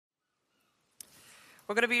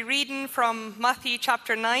We're going to be reading from Matthew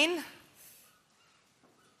chapter 9.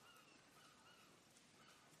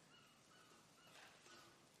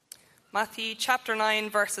 Matthew chapter 9,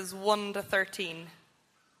 verses 1 to 13.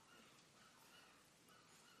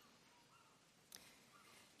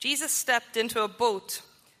 Jesus stepped into a boat,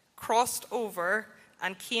 crossed over,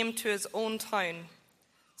 and came to his own town.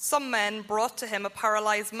 Some men brought to him a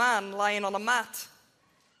paralyzed man lying on a mat.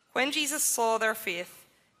 When Jesus saw their faith,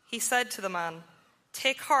 he said to the man,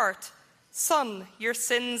 "Take heart, son, your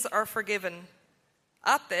sins are forgiven."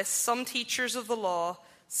 At this, some teachers of the law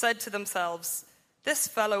said to themselves, "This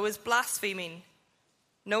fellow is blaspheming."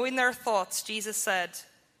 Knowing their thoughts, Jesus said,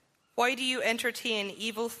 "Why do you entertain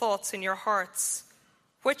evil thoughts in your hearts?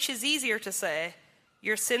 Which is easier to say,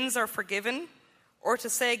 'Your sins are forgiven,' or to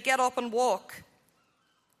say, 'Get up and walk'?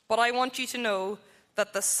 But I want you to know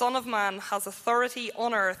that the Son of Man has authority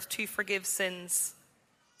on earth to forgive sins."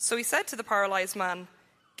 So he said to the paralyzed man,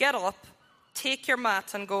 "Get up, take your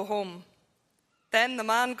mat and go home." Then the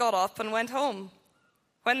man got up and went home.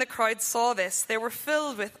 When the crowd saw this, they were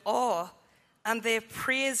filled with awe, and they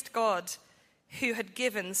praised God, who had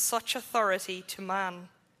given such authority to man.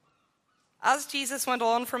 As Jesus went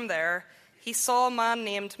on from there, he saw a man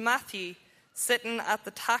named Matthew sitting at the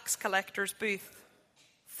tax collector's booth.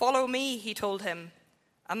 "Follow me," he told him,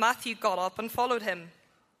 and Matthew got up and followed him.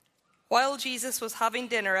 While Jesus was having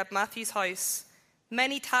dinner at Matthew's house,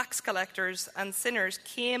 many tax collectors and sinners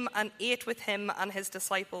came and ate with him and his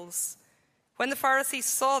disciples. When the Pharisees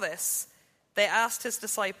saw this, they asked his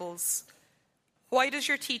disciples, "Why does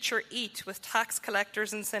your teacher eat with tax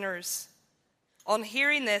collectors and sinners?" On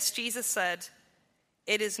hearing this, Jesus said,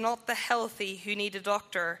 "It is not the healthy who need a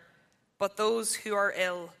doctor, but those who are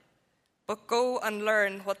ill. But go and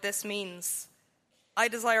learn what this means. I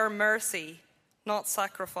desire mercy, not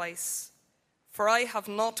sacrifice. For I have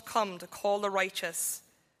not come to call the righteous,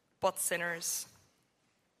 but sinners."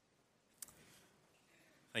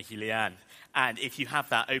 Thank you, Leanne. And if you have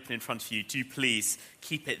that open in front of you, do please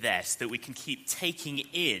keep it there so that we can keep taking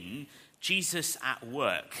in Jesus at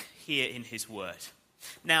work here in his word.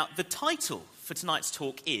 Now, the title for tonight's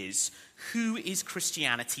talk is, "Who is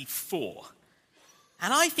Christianity for?"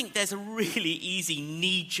 And I think there's a really easy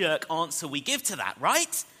knee-jerk answer we give to that,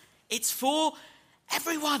 right? It's for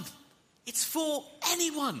everyone. It's for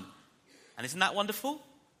anyone. And isn't that wonderful?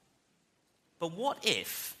 But what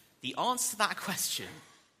if the answer to that question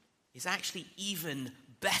is actually even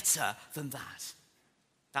better than that?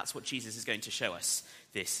 That's what Jesus is going to show us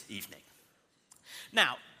this evening.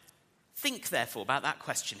 Now, think therefore about that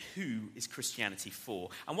question, who is Christianity for?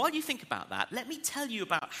 And while you think about that, let me tell you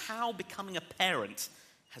about how becoming a parent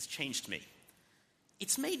has changed me.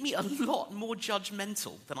 It's made me a lot more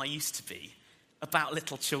judgmental than I used to be about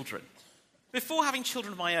little children. Before having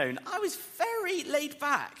children of my own, I was very laid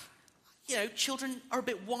back. You know, children are a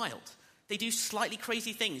bit wild. They do slightly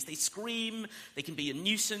crazy things. They scream, they can be a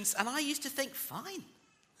nuisance, and I used to think, fine,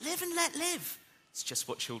 live and let live. It's just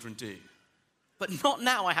what children do. But not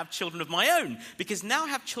now I have children of my own, because now I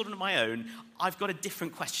have children of my own, I've got a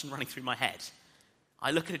different question running through my head. I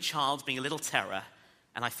look at a child being a little terror,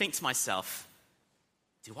 and I think to myself,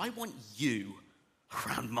 do I want you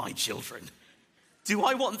around my children? Do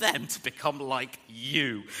I want them to become like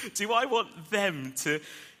you? Do I want them to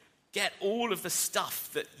get all of the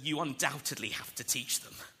stuff that you undoubtedly have to teach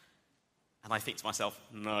them? And I think to myself,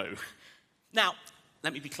 no. Now,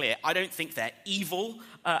 let me be clear, I don't think they're evil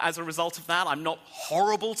as a result of that. I'm not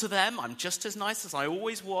horrible to them. I'm just as nice as I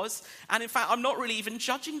always was. And in fact, I'm not really even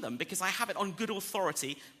judging them because I have it on good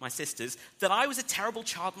authority, my sisters, that I was a terrible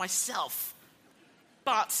child myself.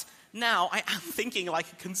 But now I am thinking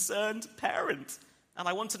like a concerned parent. And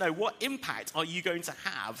I want to know, what impact are you going to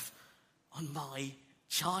have on my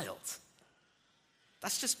child?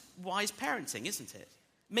 That's just wise parenting, isn't it?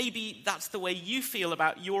 Maybe that's the way you feel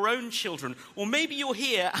about your own children. Or maybe you're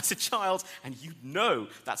here as a child and you know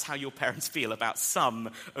that's how your parents feel about some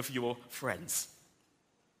of your friends.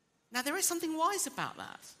 Now, there is something wise about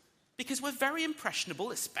that, because we're very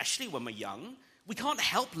impressionable, especially when we're young. We can't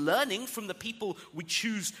help learning from the people we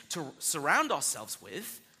choose to surround ourselves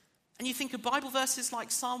with. And you think of Bible verses like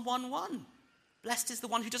Psalm 1:1. Blessed is the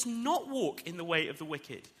one who does not walk in the way of the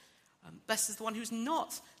wicked. Blessed is the one who's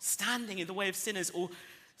not standing in the way of sinners or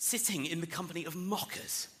sitting in the company of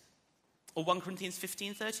mockers. Or 1 Corinthians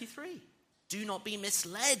 15:33. Do not be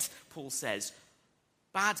misled, Paul says.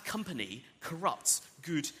 Bad company corrupts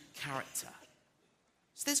good character.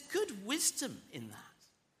 So there's good wisdom in that.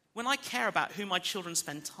 When I care about who my children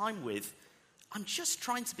spend time with, I'm just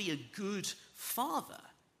trying to be a good father.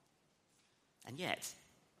 And yet,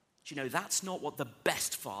 do you know, that's not what the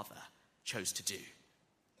best father chose to do.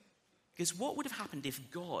 Because what would have happened if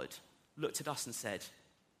God looked at us and said,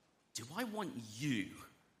 do I want you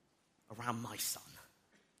around my son?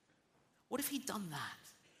 What if he'd done that?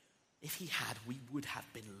 If he had, we would have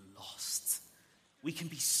been lost. We can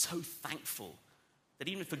be so thankful that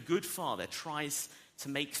even if a good father tries to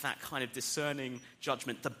make that kind of discerning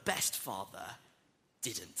judgment, the best father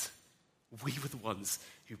didn't. We were the ones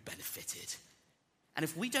who benefited. And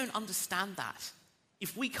if we don't understand that,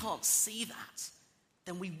 if we can't see that,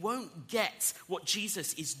 then we won't get what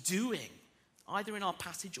Jesus is doing, either in our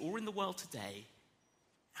passage or in the world today,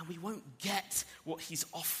 and we won't get what he's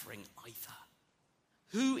offering either.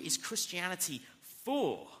 Who is Christianity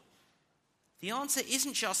for? The answer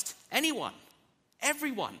isn't just anyone,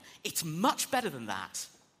 everyone. It's much better than that.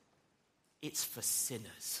 It's for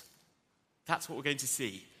sinners. That's what we're going to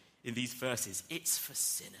see in these verses. It's for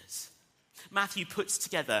sinners. Matthew puts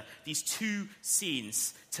together these two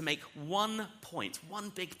scenes to make one point, one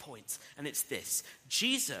big point, and it's this.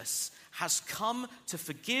 Jesus has come to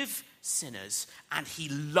forgive sinners, and he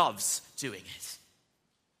loves doing it.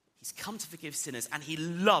 He's come to forgive sinners, and he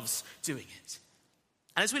loves doing it.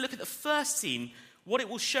 And as we look at the first scene, what it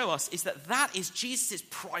will show us is that that is Jesus'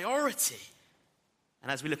 priority.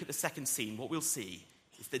 And as we look at the second scene, what we'll see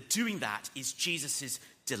is that doing that is Jesus'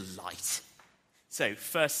 delight. So,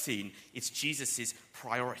 first scene, it's Jesus'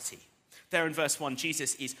 priority. There in verse 1,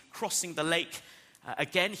 Jesus is crossing the lake.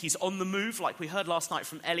 Again, he's on the move, like we heard last night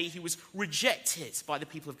from Ellie. He was rejected by the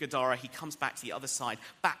people of Gadara. He comes back to the other side,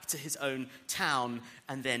 back to his own town.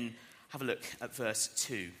 And then have a look at verse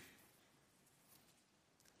 2.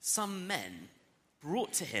 Some men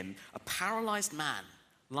brought to him a paralyzed man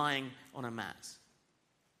lying on a mat.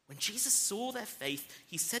 When Jesus saw their faith,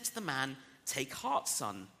 he said to the man, "Take heart,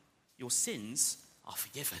 son. Your sins are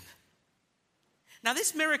forgiven." Now,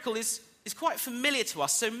 this miracle is quite familiar to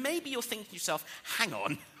us, so maybe you're thinking to yourself, hang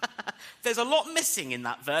on, there's a lot missing in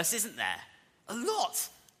that verse, isn't there? A lot.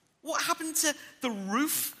 What happened to the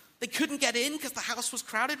roof? They couldn't get in because the house was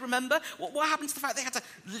crowded, remember? What happened to the fact they had to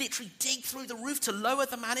literally dig through the roof to lower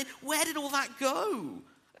the man in? Where did all that go?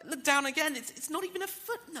 Look down again, it's not even a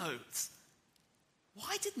footnote.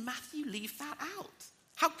 Why did Matthew leave that out?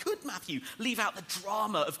 How could Matthew leave out the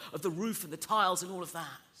drama of the roof and the tiles and all of that?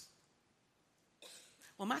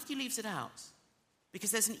 Well, Matthew leaves it out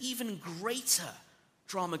because there's an even greater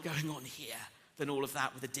drama going on here than all of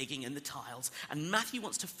that with the digging and the tiles. And Matthew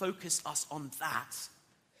wants to focus us on that.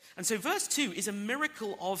 And so verse 2 is a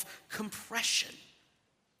miracle of compression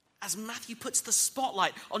as Matthew puts the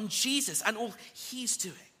spotlight on Jesus and all he's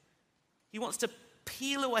doing. He wants to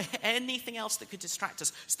peel away anything else that could distract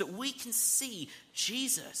us so that we can see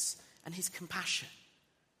Jesus and his compassion,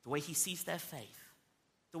 the way he sees their faith,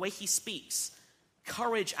 the way he speaks,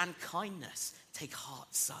 courage and kindness. Take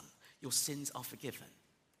heart, son, your sins are forgiven.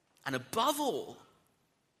 And above all,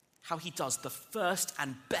 how he does the first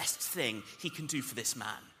and best thing he can do for this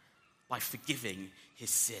man by forgiving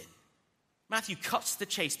his sin. Matthew cuts to the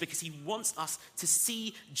chase because he wants us to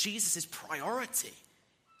see Jesus' priority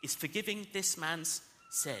is forgiving this man's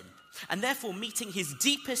sin, and therefore meeting his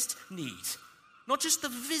deepest need. Not just the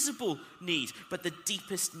visible need, but the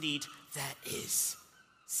deepest need there is.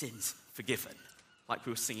 Sins forgiven, like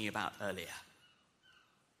we were singing about earlier.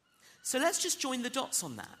 So let's just join the dots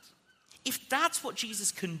on that. If that's what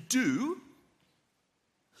Jesus can do,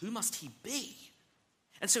 who must he be?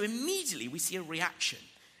 And so immediately we see a reaction.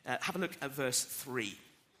 Have a look at verse 3.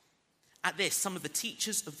 At this, some of the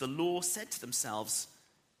teachers of the law said to themselves,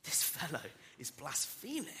 "This fellow is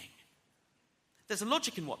blaspheming." There's a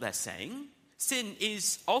logic in what they're saying. Sin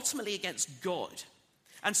is ultimately against God.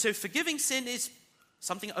 And so forgiving sin is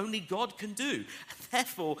something only God can do. And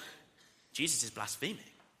therefore, Jesus is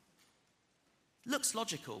blaspheming. Looks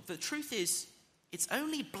logical. The truth is, it's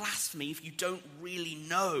only blasphemy if you don't really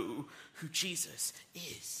know who Jesus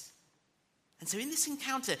is. And so in this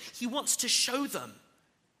encounter, he wants to show them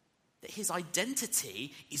that his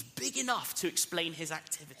identity is big enough to explain his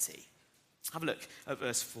activity. Have a look at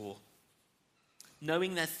verse 4.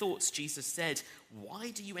 Knowing their thoughts, Jesus said, "Why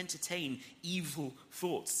do you entertain evil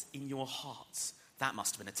thoughts in your hearts?" That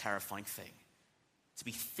must have been a terrifying thing. To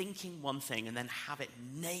be thinking one thing and then have it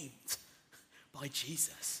named by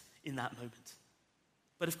Jesus in that moment.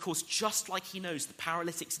 But of course, just like he knows the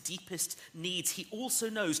paralytic's deepest needs, he also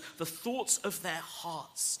knows the thoughts of their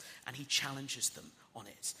hearts, and he challenges them on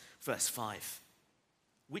it. Verse 5.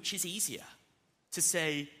 Which is easier, to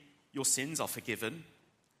say, "Your sins are forgiven,"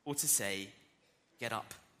 or to say, "Get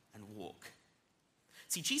up and walk"?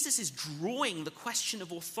 See, Jesus is drawing the question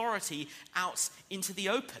of authority out into the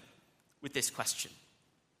open with this question.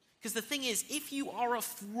 Because the thing is, if you are a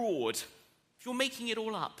fraud, if you're making it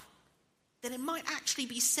all up, then it might actually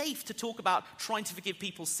be safe to talk about trying to forgive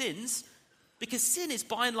people's sins, because sin is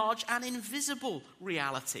by and large an invisible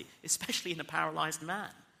reality, especially in a paralyzed man.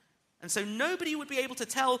 And so nobody would be able to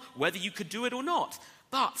tell whether you could do it or not.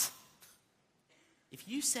 But if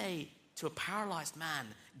you say to a paralyzed man,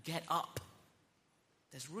 get up,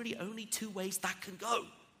 there's really only two ways that can go,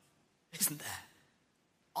 isn't there?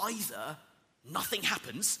 Either nothing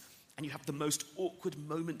happens and you have the most awkward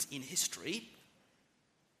moment in history,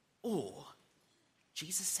 or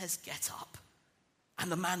Jesus says, get up,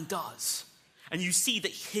 and the man does. And you see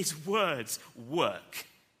that his words work.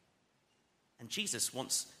 And Jesus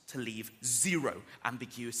wants to leave zero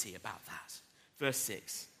ambiguity about that. Verse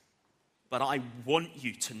 6, but I want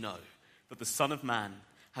you to know that the Son of Man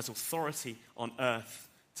has authority on earth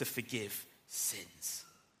to forgive sins.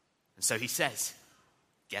 And so he says,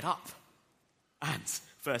 get up. And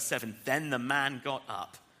verse 7, then the man got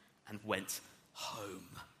up and went home.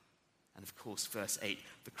 And of course, verse 8,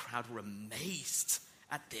 the crowd were amazed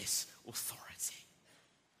at this authority.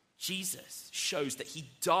 Jesus shows that he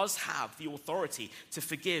does have the authority to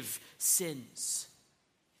forgive sins.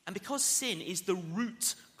 And because sin is the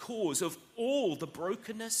root cause of all the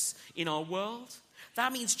brokenness in our world,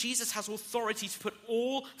 that means Jesus has authority to put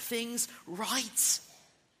all things right.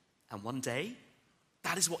 And one day,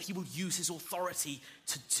 that is what he will use his authority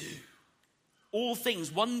to do. All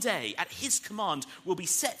things one day, at his command, will be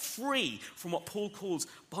set free from what Paul calls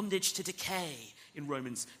bondage to decay in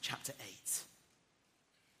Romans chapter 8.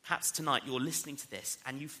 Perhaps tonight you're listening to this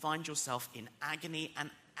and you find yourself in agony and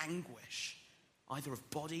anguish, either of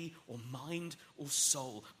body or mind or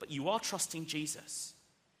soul, but you are trusting Jesus.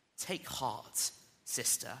 Take heart,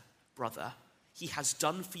 sister, brother. He has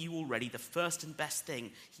done for you already the first and best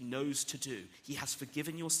thing he knows to do. He has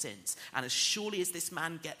forgiven your sins. And as surely as this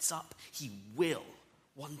man gets up, he will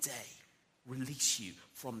one day release you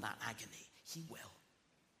from that agony. He will.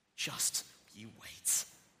 Just you wait.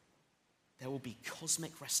 There will be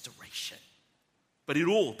cosmic restoration. But it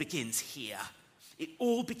all begins here. It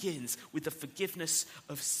all begins with the forgiveness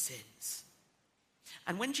of sins.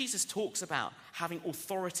 And when Jesus talks about having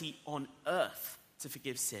authority on earth to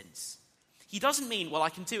forgive sins, he doesn't mean, well, I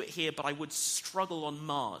can do it here, but I would struggle on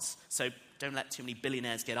Mars, so don't let too many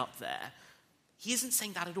billionaires get up there. He isn't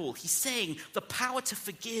saying that at all. He's saying the power to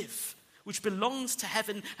forgive, which belongs to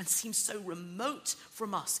heaven and seems so remote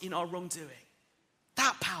from us in our wrongdoing.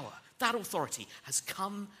 That power, that authority has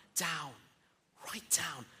come down, right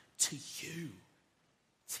down to you.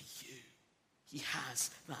 To you. He has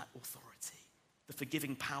that authority. The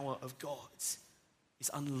forgiving power of God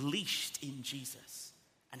is unleashed in Jesus.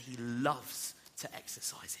 And he loves to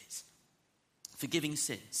exercise it. Forgiving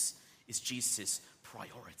sins is Jesus'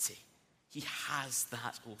 priority. He has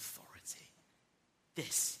that authority.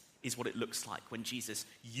 This is what it looks like when Jesus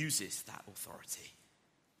uses that authority.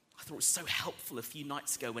 I thought it was so helpful a few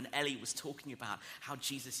nights ago when Ellie was talking about how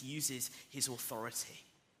Jesus uses his authority.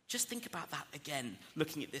 Just think about that again,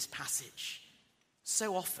 looking at this passage.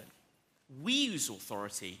 So often, we use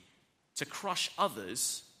authority to crush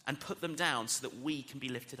others and put them down so that we can be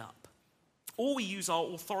lifted up. Or we use our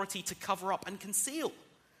authority to cover up and conceal.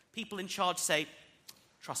 People in charge say,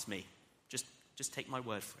 trust me, just take my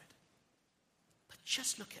word for it. But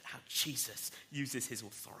just look at how Jesus uses his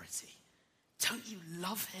authority. Don't you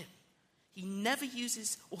love him? He never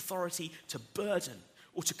uses authority to burden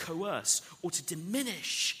or to coerce or to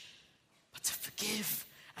diminish, but to forgive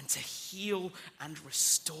and to heal and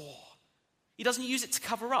restore. He doesn't use it to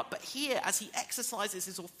cover up, but here, as he exercises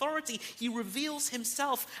his authority, he reveals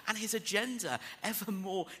himself and his agenda ever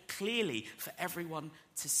more clearly for everyone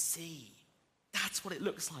to see. That's what it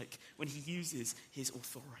looks like when he uses his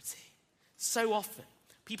authority. So often,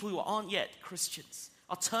 people who aren't yet Christians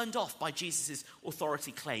are turned off by Jesus'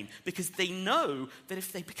 authority claim because they know that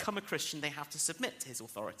if they become a Christian, they have to submit to his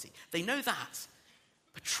authority. They know that.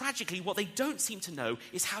 But tragically, what they don't seem to know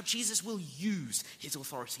is how Jesus will use his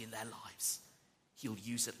authority in their lives. He'll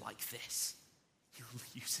use it like this. He'll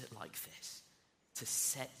use it like this to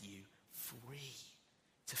set you free,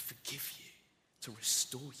 to forgive you, to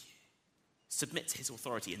restore you. Submit to his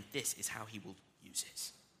authority, and this is how he will use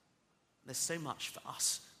it. There's so much for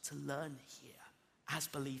us to learn here as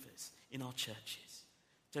believers in our churches.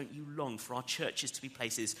 Don't you long for our churches to be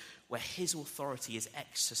places where his authority is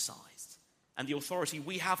exercised, and the authority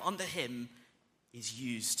we have under him is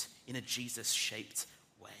used in a Jesus-shaped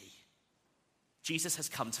way. Jesus has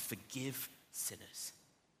come to forgive sinners,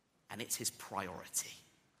 and it's his priority.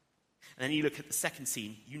 And then you look at the second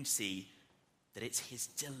scene, you can see that it's his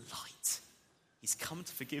delight. He's come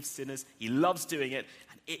to forgive sinners. He loves doing it,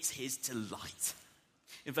 and it's his delight.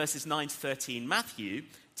 In verses 9 to 13, Matthew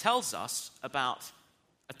tells us about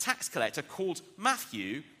a tax collector called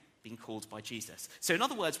Matthew being called by Jesus. So in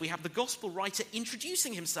other words, we have the gospel writer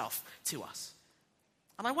introducing himself to us.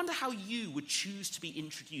 And I wonder how you would choose to be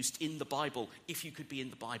introduced in the Bible if you could be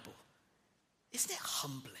in the Bible. Isn't it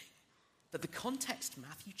humbling that the context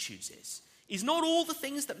Matthew chooses is not all the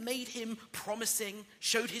things that made him promising,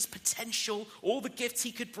 showed his potential, all the gifts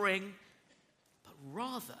he could bring, but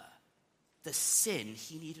rather the sin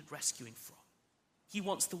he needed rescuing from. He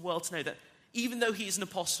wants the world to know that even though he is an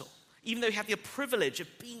apostle, even though he had the privilege of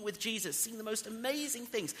being with Jesus, seeing the most amazing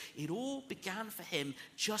things, it all began for him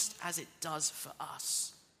just as it does for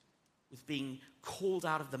us, with being called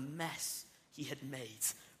out of the mess he had made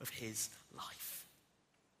of his life.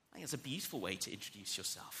 I think it's a beautiful way to introduce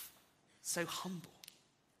yourself. So humble.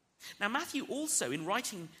 Now, Matthew also, in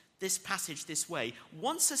writing this passage this way,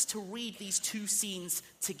 wants us to read these two scenes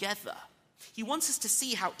together. He wants us to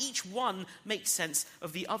see how each one makes sense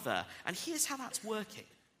of the other. And here's how that's working.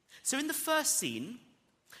 So in the first scene,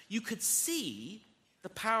 you could see the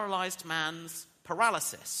paralyzed man's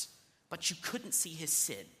paralysis, but you couldn't see his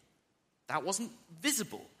sin. That wasn't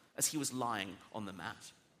visible as he was lying on the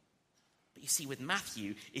mat. But you see, with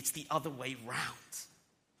Matthew, it's the other way round.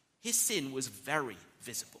 His sin was very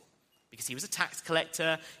visible because he was a tax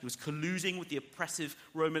collector. He was colluding with the oppressive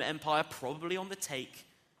Roman Empire, probably on the take.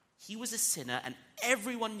 He was a sinner and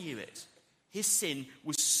everyone knew it. His sin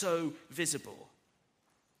was so visible.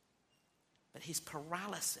 But his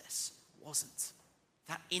paralysis wasn't.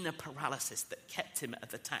 That inner paralysis that kept him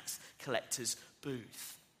at the tax collector's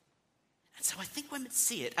booth. And so I think we're meant to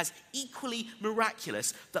see it as equally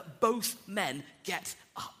miraculous that both men get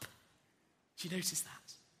up. Do you notice that?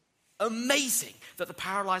 Amazing that the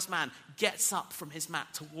paralyzed man gets up from his mat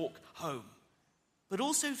to walk home. But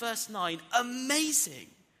also verse 9, amazing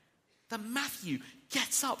that Matthew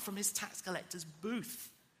gets up from his tax collector's booth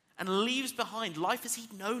and leaves behind life as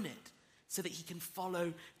he'd known it, so that he can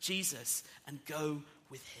follow Jesus and go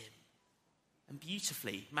with him. And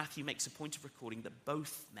beautifully, Matthew makes a point of recording that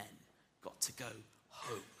both men got to go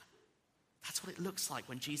home. That's what it looks like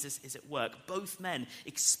when Jesus is at work. Both men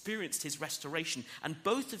experienced his restoration, and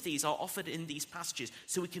both of these are offered in these passages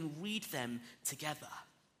so we can read them together.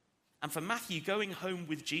 And for Matthew, going home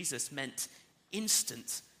with Jesus meant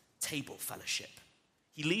instant table fellowship.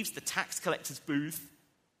 He leaves the tax collector's booth,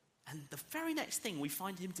 and the very next thing we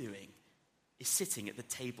find him doing is sitting at the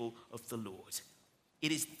table of the Lord.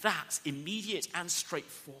 It is that immediate and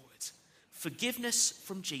straightforward. Forgiveness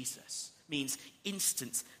from Jesus means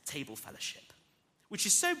instant table fellowship, which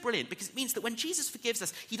is so brilliant because it means that when Jesus forgives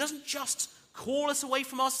us, he doesn't just call us away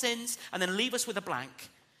from our sins and then leave us with a blank.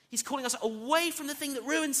 He's calling us away from the thing that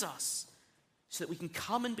ruins us so that we can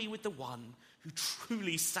come and be with the one who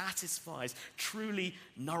truly satisfies, truly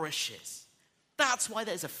nourishes. That's why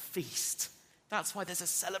there's a feast. That's why there's a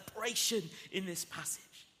celebration in this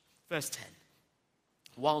passage. Verse 10.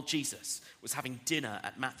 While Jesus was having dinner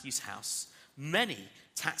at Matthew's house, many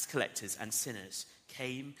tax collectors and sinners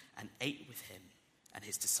came and ate with him and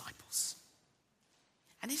his disciples.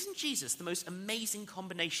 And isn't Jesus the most amazing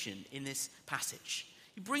combination in this passage?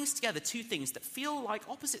 He brings together two things that feel like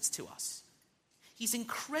opposites to us. He's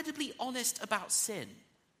incredibly honest about sin.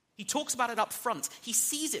 He talks about it up front. He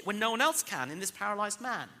sees it when no one else can in this paralyzed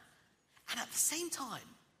man. And at the same time,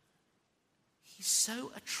 he's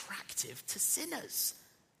so attractive to sinners.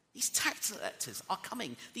 These tax collectors are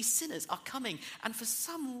coming. These sinners are coming. And for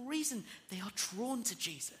some reason, they are drawn to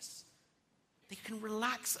Jesus. They can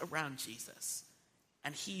relax around Jesus.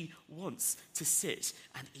 And he wants to sit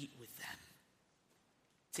and eat with them.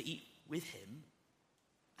 To eat with him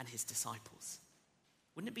and his disciples.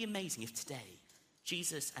 Wouldn't it be amazing if today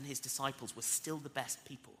Jesus and his disciples were still the best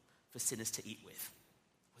people for sinners to eat with?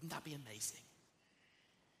 Wouldn't that be amazing?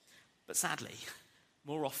 But sadly,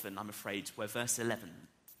 more often, I'm afraid, we're verse 11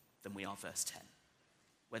 than we are verse 10,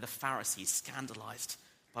 where the Pharisees scandalized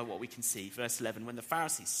by what we can see. Verse 11, when the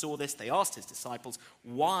Pharisees saw this, they asked his disciples,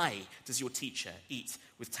 "Why does your teacher eat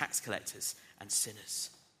with tax collectors and sinners?"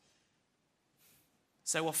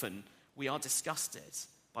 So often, we are disgusted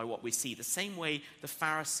by what we see, the same way the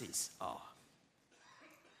Pharisees are.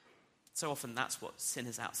 So often, that's what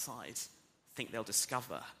sinners outside think they'll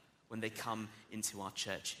discover when they come into our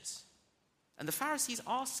churches. And the Pharisees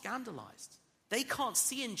are scandalized. They can't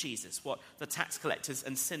see in Jesus what the tax collectors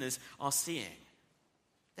and sinners are seeing.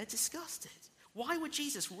 They're disgusted. Why would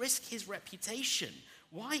Jesus risk his reputation?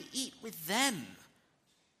 Why eat with them?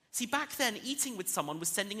 See, back then, eating with someone was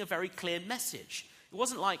sending a very clear message. It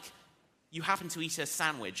wasn't like you happen to eat a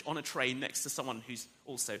sandwich on a train next to someone who's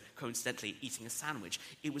also coincidentally eating a sandwich.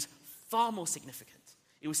 It was far more significant.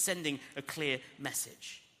 It was sending a clear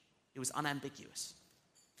message. It was unambiguous.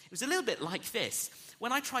 It was a little bit like this.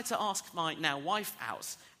 When I tried to ask my now wife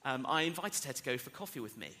out, I invited her to go for coffee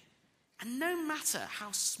with me. And no matter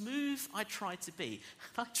how smooth I tried to be,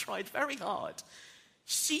 and I tried very hard,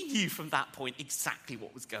 she knew from that point exactly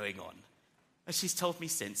what was going on. As she's told me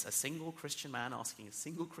since, a single Christian man asking a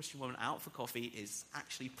single Christian woman out for coffee is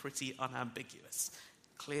actually pretty unambiguous.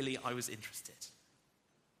 Clearly, I was interested.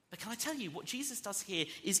 But can I tell you, what Jesus does here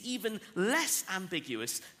is even less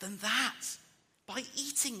ambiguous than that. By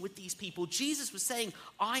eating with these people, Jesus was saying,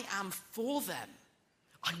 I am for them.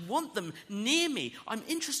 I want them near me. I'm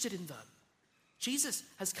interested in them. Jesus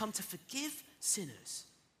has come to forgive sinners.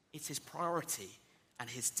 It's his priority and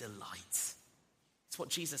his delight. It's what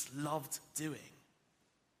Jesus loved doing,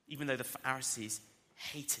 even though the Pharisees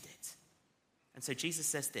hated it. And so Jesus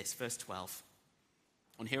says this, verse 12.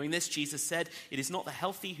 On hearing this, Jesus said, it is not the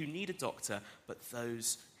healthy who need a doctor, but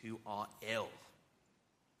those who are ill.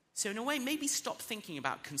 So in a way, maybe stop thinking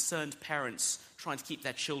about concerned parents trying to keep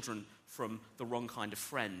their children from the wrong kind of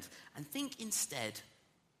friend, and think instead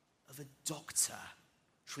of a doctor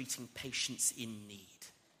treating patients in need.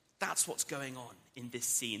 That's what's going on in this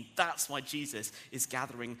scene. That's why Jesus is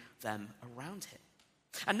gathering them around him.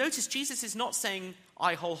 And notice, Jesus is not saying,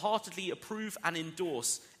 I wholeheartedly approve and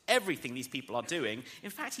endorse everything these people are doing. In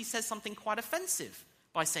fact, he says something quite offensive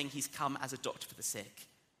by saying he's come as a doctor for the sick.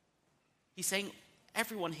 He's saying,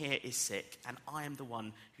 everyone here is sick, and I am the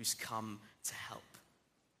one who's come to help.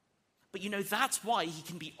 But that's why he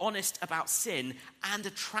can be honest about sin and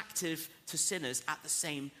attractive to sinners at the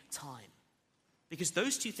same time. Because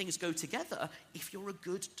those two things go together if you're a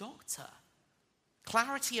good doctor.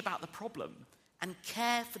 Clarity about the problem and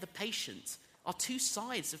care for the patient are two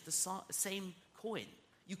sides of the same coin.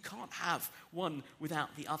 You can't have one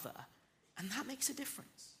without the other. And that makes a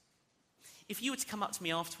difference. If you were to come up to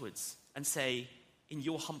me afterwards and say, in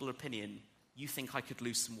your humble opinion, you think I could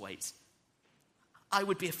lose some weight, I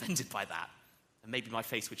would be offended by that. And maybe my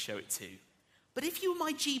face would show it too. But if you were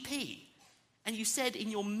my GP and you said, in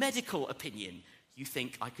your medical opinion, you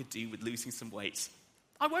think I could do with losing some weight,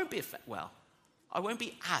 I won't be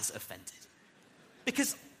as offended.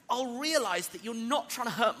 Because I'll realize that you're not trying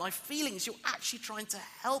to hurt my feelings, you're actually trying to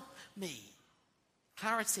help me.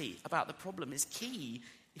 Clarity about the problem is key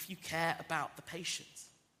if you care about the patient.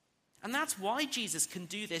 And that's why Jesus can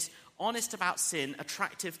do this honest about sin,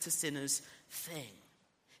 attractive to sinners thing.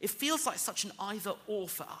 It feels like such an either-or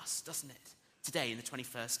for us, doesn't it, today in the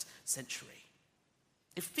 21st century?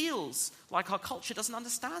 It feels like our culture doesn't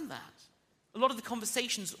understand that. A lot of the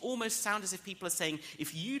conversations almost sound as if people are saying,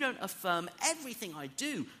 if you don't affirm everything I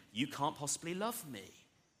do, you can't possibly love me.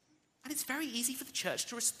 And it's very easy for the church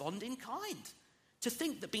to respond in kind, to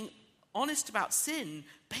think that being honest about sin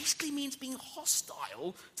basically means being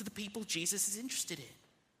hostile to the people Jesus is interested in.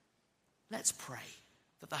 Let's pray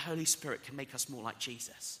that the Holy Spirit can make us more like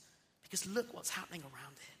Jesus. Because look what's happening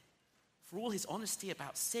around him. For all his honesty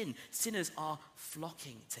about sin, sinners are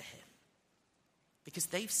flocking to him. Because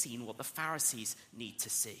they've seen what the Pharisees need to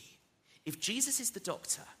see. If Jesus is the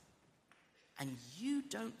doctor, and you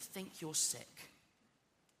don't think you're sick,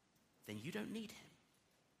 then you don't need him.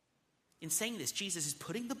 In saying this, Jesus is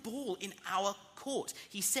putting the ball in our court.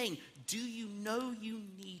 He's saying, do you know you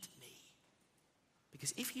need me?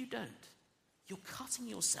 Because if you don't, you're cutting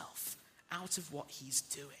yourself out of what he's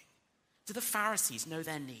doing. Do the Pharisees know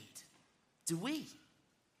their need? Do we?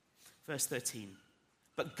 Verse 13.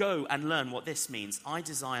 But go and learn what this means. I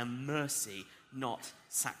desire mercy, not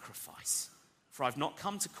sacrifice. For I've not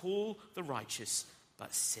come to call the righteous,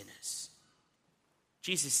 but sinners.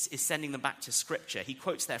 Jesus is sending them back to Scripture. He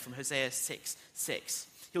quotes there from Hosea 6:6.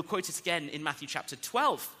 He'll quote it again in Matthew chapter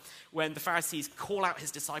 12, when the Pharisees call out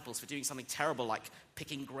his disciples for doing something terrible like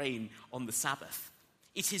picking grain on the Sabbath.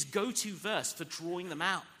 It's his go-to verse for drawing them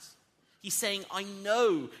out. He's saying, I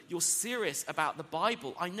know you're serious about the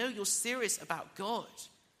Bible. I know you're serious about God.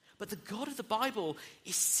 But the God of the Bible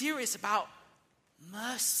is serious about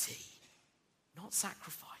mercy, not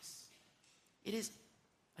sacrifice. It is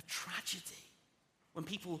a tragedy when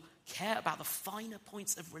people care about the finer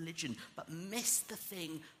points of religion but miss the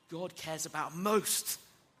thing God cares about most.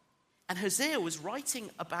 And Hosea was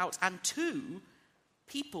writing about and to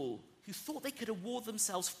people who thought they could award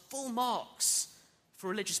themselves full marks for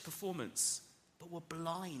religious performance, but were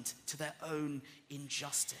blind to their own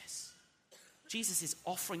injustice. Jesus is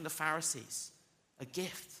offering the Pharisees a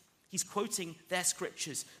gift. He's quoting their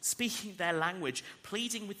scriptures, speaking their language,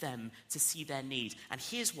 pleading with them to see their need. And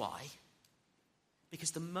here's why.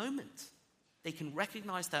 Because the moment they can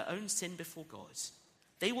recognize their own sin before God,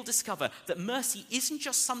 they will discover that mercy isn't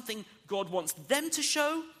just something God wants them to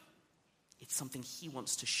show, it's something he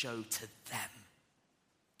wants to show to them.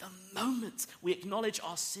 The moment we acknowledge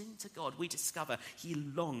our sin to God, we discover he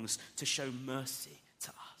longs to show mercy to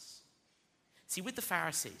us. See, with the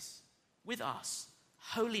Pharisees, with us,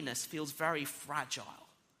 holiness feels very fragile,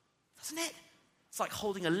 doesn't it? It's like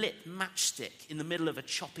holding a lit matchstick in the middle of a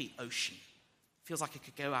choppy ocean. It feels like it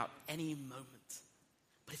could go out any moment.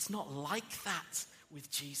 But it's not like that with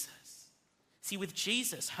Jesus. See, with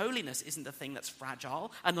Jesus, holiness isn't the thing that's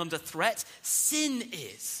fragile and under threat. Sin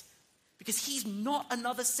is. Because he's not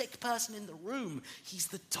another sick person in the room. He's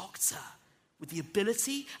the doctor with the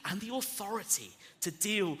ability and the authority to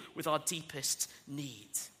deal with our deepest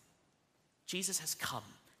needs. Jesus has come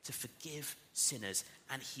to forgive sinners,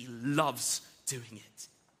 and he loves doing it.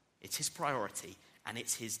 It's his priority, and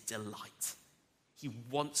it's his delight. He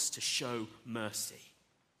wants to show mercy,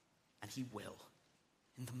 and he will,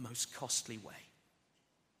 in the most costly way.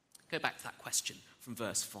 Go back to that question from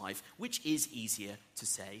verse 5. Which is easier to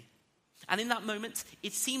say? And in that moment,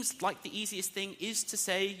 it seems like the easiest thing is to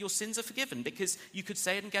say your sins are forgiven, because you could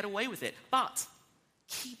say it and get away with it. But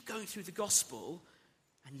keep going through the gospel,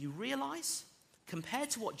 and you realize,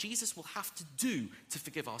 compared to what Jesus will have to do to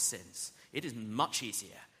forgive our sins, it is much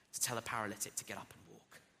easier to tell a paralytic to get up and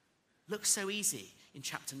walk. Looks so easy in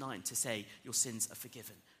chapter 9 to say your sins are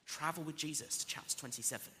forgiven. Travel with Jesus to chapter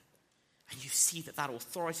 27, and you see that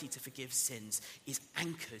authority to forgive sins is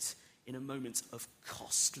anchored in a moment of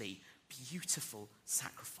costly, beautiful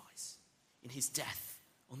sacrifice in his death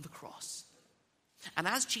on the cross. And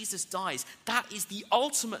as Jesus dies, that is the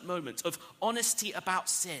ultimate moment of honesty about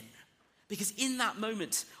sin. Because in that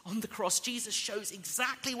moment on the cross, Jesus shows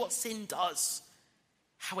exactly what sin does.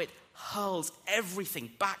 How it hurls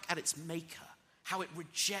everything back at its maker. How it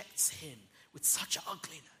rejects him with such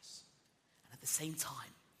ugliness. And at the same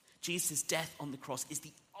time, Jesus' death on the cross is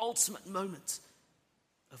the ultimate moment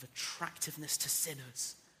of attractiveness to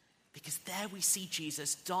sinners. Because there we see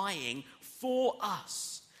Jesus dying for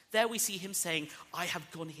us. There we see him saying, I have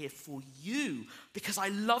gone here for you because I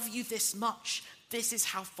love you this much. This is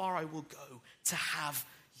how far I will go to have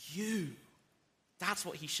you. That's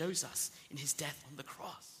what he shows us in his death on the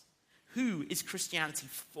cross. Who is Christianity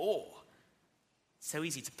for? So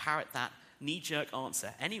easy to parrot that knee-jerk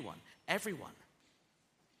answer. Anyone, everyone.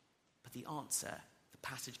 But the answer the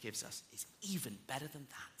passage gives us is even better than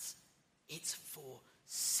that. It's for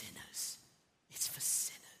sinners. It's for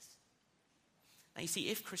sinners. Now you see,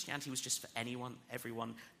 if Christianity was just for anyone,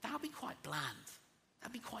 everyone, that would be quite bland. That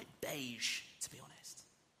would be quite beige, to be honest.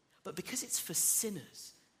 But because it's for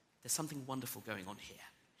sinners, there's something wonderful going on here.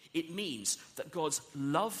 It means that God's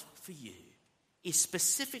love for you is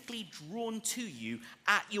specifically drawn to you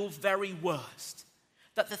at your very worst.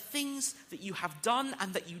 That the things that you have done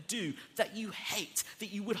and that you do, that you hate,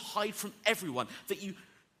 that you would hide from everyone, that you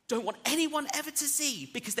don't want anyone ever to see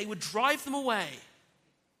because they would drive them away.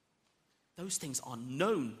 Those things are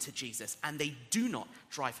known to Jesus, and they do not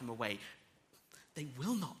drive him away. They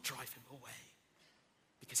will not drive him away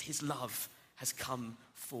because his love has come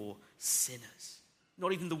for sinners.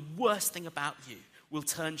 Not even the worst thing about you will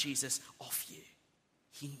turn Jesus off you.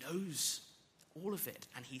 He knows all of it,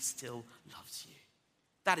 and he still loves you.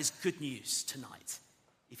 That is good news tonight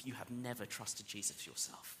if you have never trusted Jesus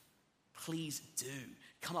yourself. Please do.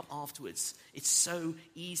 Come up afterwards. It's so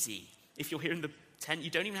easy. If you're here in the tent,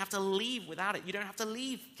 you don't even have to leave without it. You don't have to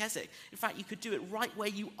leave Keswick. In fact, you could do it right where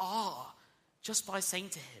you are, just by saying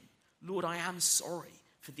to him, Lord, I am sorry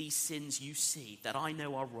for these sins you see that I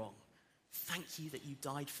know are wrong. Thank you that you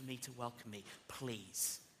died for me to welcome me.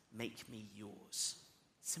 Please make me yours.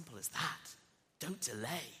 Simple as that. Don't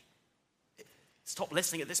delay. Stop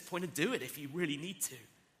listening at this point and do it if you really need to.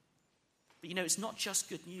 But you know, it's not just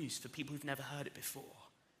good news for people who've never heard it before.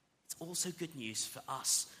 It's also good news for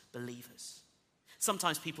us believers.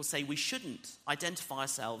 Sometimes people say we shouldn't identify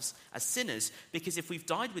ourselves as sinners because if we've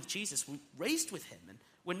died with Jesus, we're raised with him and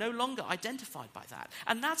we're no longer identified by that.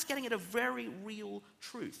 And that's getting at a very real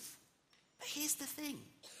truth. But here's the thing.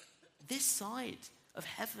 This side of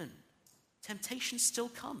heaven, temptation still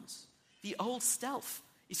comes. The old self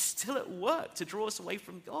is still at work to draw us away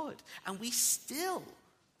from God. And we still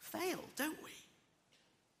fail, don't we?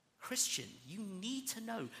 Christian, you need to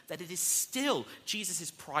know that it is still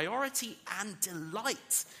Jesus' priority and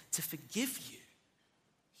delight to forgive you.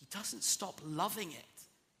 He doesn't stop loving it.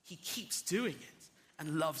 He keeps doing it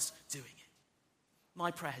and loves doing it.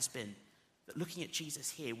 My prayer has been that looking at Jesus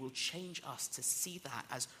here will change us to see that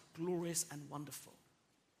as glorious and wonderful.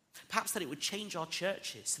 Perhaps that it would change our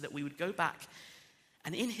churches so that we would go back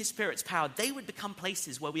And in his Spirit's power, they would become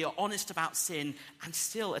places where we are honest about sin and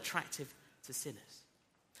still attractive to sinners.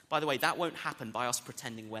 By the way, that won't happen by us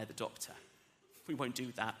pretending we're the doctor. We won't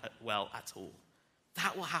do that well at all.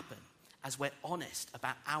 That will happen as we're honest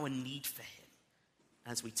about our need for him,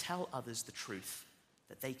 and as we tell others the truth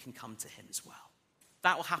that they can come to him as well.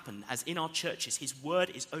 That will happen as in our churches, his word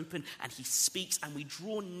is open and he speaks, and we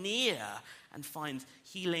draw near and find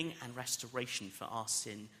healing and restoration for our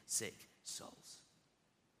sin-sick souls.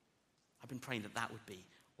 I've been praying that that would be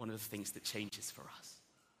one of the things that changes for us.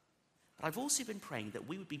 But I've also been praying that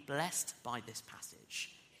we would be blessed by this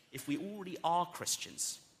passage if we already are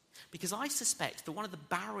Christians. Because I suspect that one of the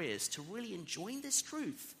barriers to really enjoying this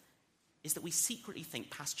truth is that we secretly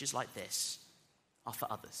think passages like this are for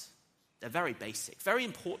others. They're very basic, very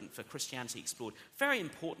important for Christianity Explored, very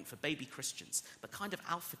important for baby Christians, but kind of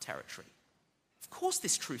alpha territory. Of course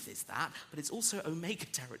this truth is that, but it's also omega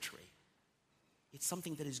territory. It's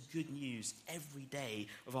something that is good news every day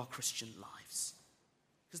of our Christian lives.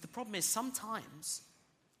 Because the problem is sometimes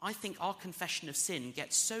I think our confession of sin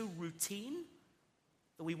gets so routine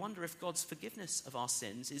that we wonder if God's forgiveness of our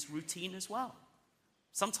sins is routine as well.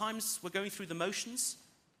 Sometimes we're going through the motions.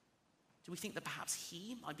 Do we think that perhaps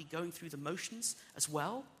he might be going through the motions as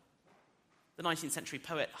well? The 19th century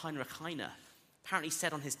poet Heinrich Heine apparently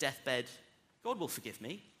said on his deathbed, God will forgive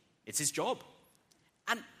me. It's his job.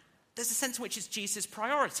 And there's a sense in which it's Jesus'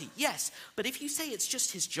 priority, yes. But if you say it's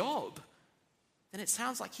just his job, then it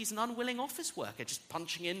sounds like he's an unwilling office worker, just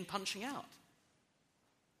punching in, punching out.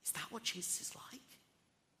 Is that what Jesus is like?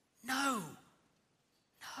 No.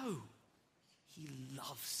 He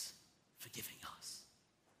loves forgiving us.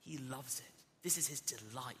 He loves it. This is his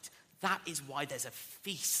delight. That is why there's a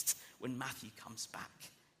feast when Matthew comes back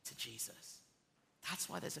to Jesus. That's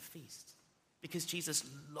why there's a feast. Because Jesus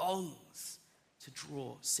longs to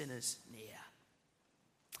draw sinners near.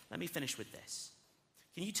 Let me finish with this.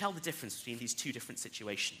 Can you tell the difference between these two different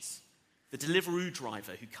situations? The Deliveroo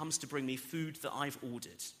driver who comes to bring me food that I've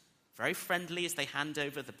ordered, very friendly as they hand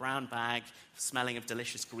over the brown bag, smelling of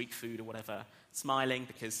delicious Greek food or whatever, smiling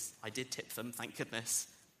because I did tip them, thank goodness.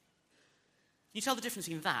 Can you tell the difference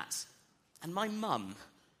between that and my mum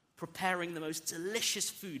preparing the most delicious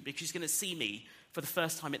food because she's going to see me for the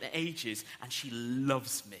first time in ages and she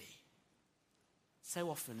loves me? So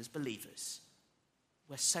often as believers,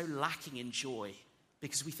 we're so lacking in joy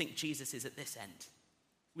because we think Jesus is at this end.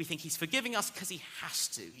 We think he's forgiving us because he has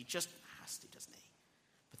to. He just has to, doesn't he?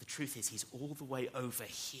 But the truth is he's all the way over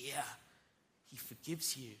here. He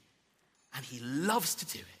forgives you and he loves to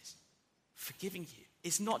do it. Forgiving you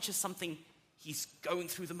is not just something he's going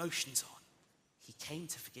through the motions on. He came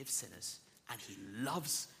to forgive sinners and he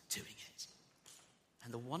loves doing it.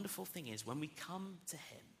 And the wonderful thing is when we come to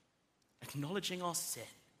him, acknowledging our sin,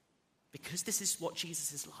 because this is what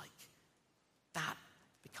Jesus is like, that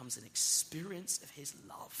becomes an experience of his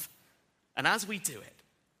love. And as we do it,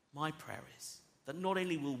 my prayer is that not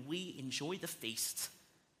only will we enjoy the feast,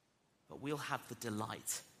 but we'll have the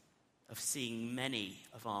delight of seeing many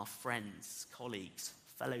of our friends, colleagues,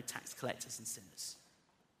 fellow tax collectors and sinners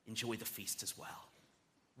enjoy the feast as well.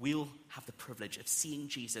 We'll have the privilege of seeing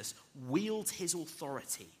Jesus wield his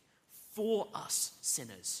authority for us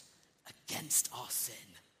sinners against our sin.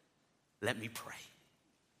 Let me pray.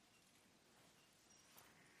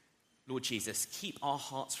 Lord Jesus, keep our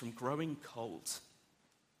hearts from growing cold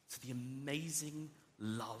to the amazing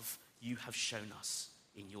love you have shown us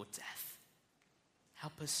in your death.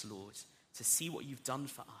 Help us, Lord, to see what you've done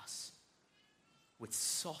for us with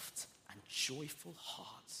soft and joyful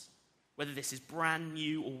hearts. Whether this is brand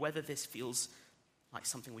new or whether this feels like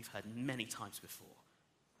something we've heard many times before.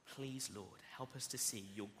 Please, Lord, help us to see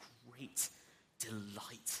your great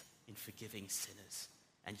delight in forgiving sinners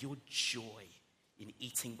and your joy in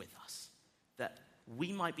eating with us, that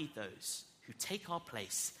we might be those who take our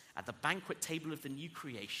place at the banquet table of the new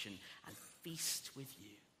creation and feast with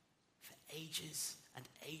you for ages and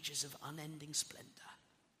ages of unending splendor.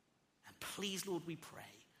 And please, Lord, we pray,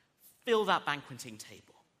 fill that banqueting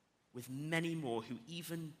table with many more who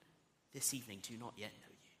even this evening do not yet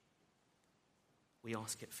know you. We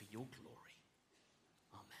ask it for your glory.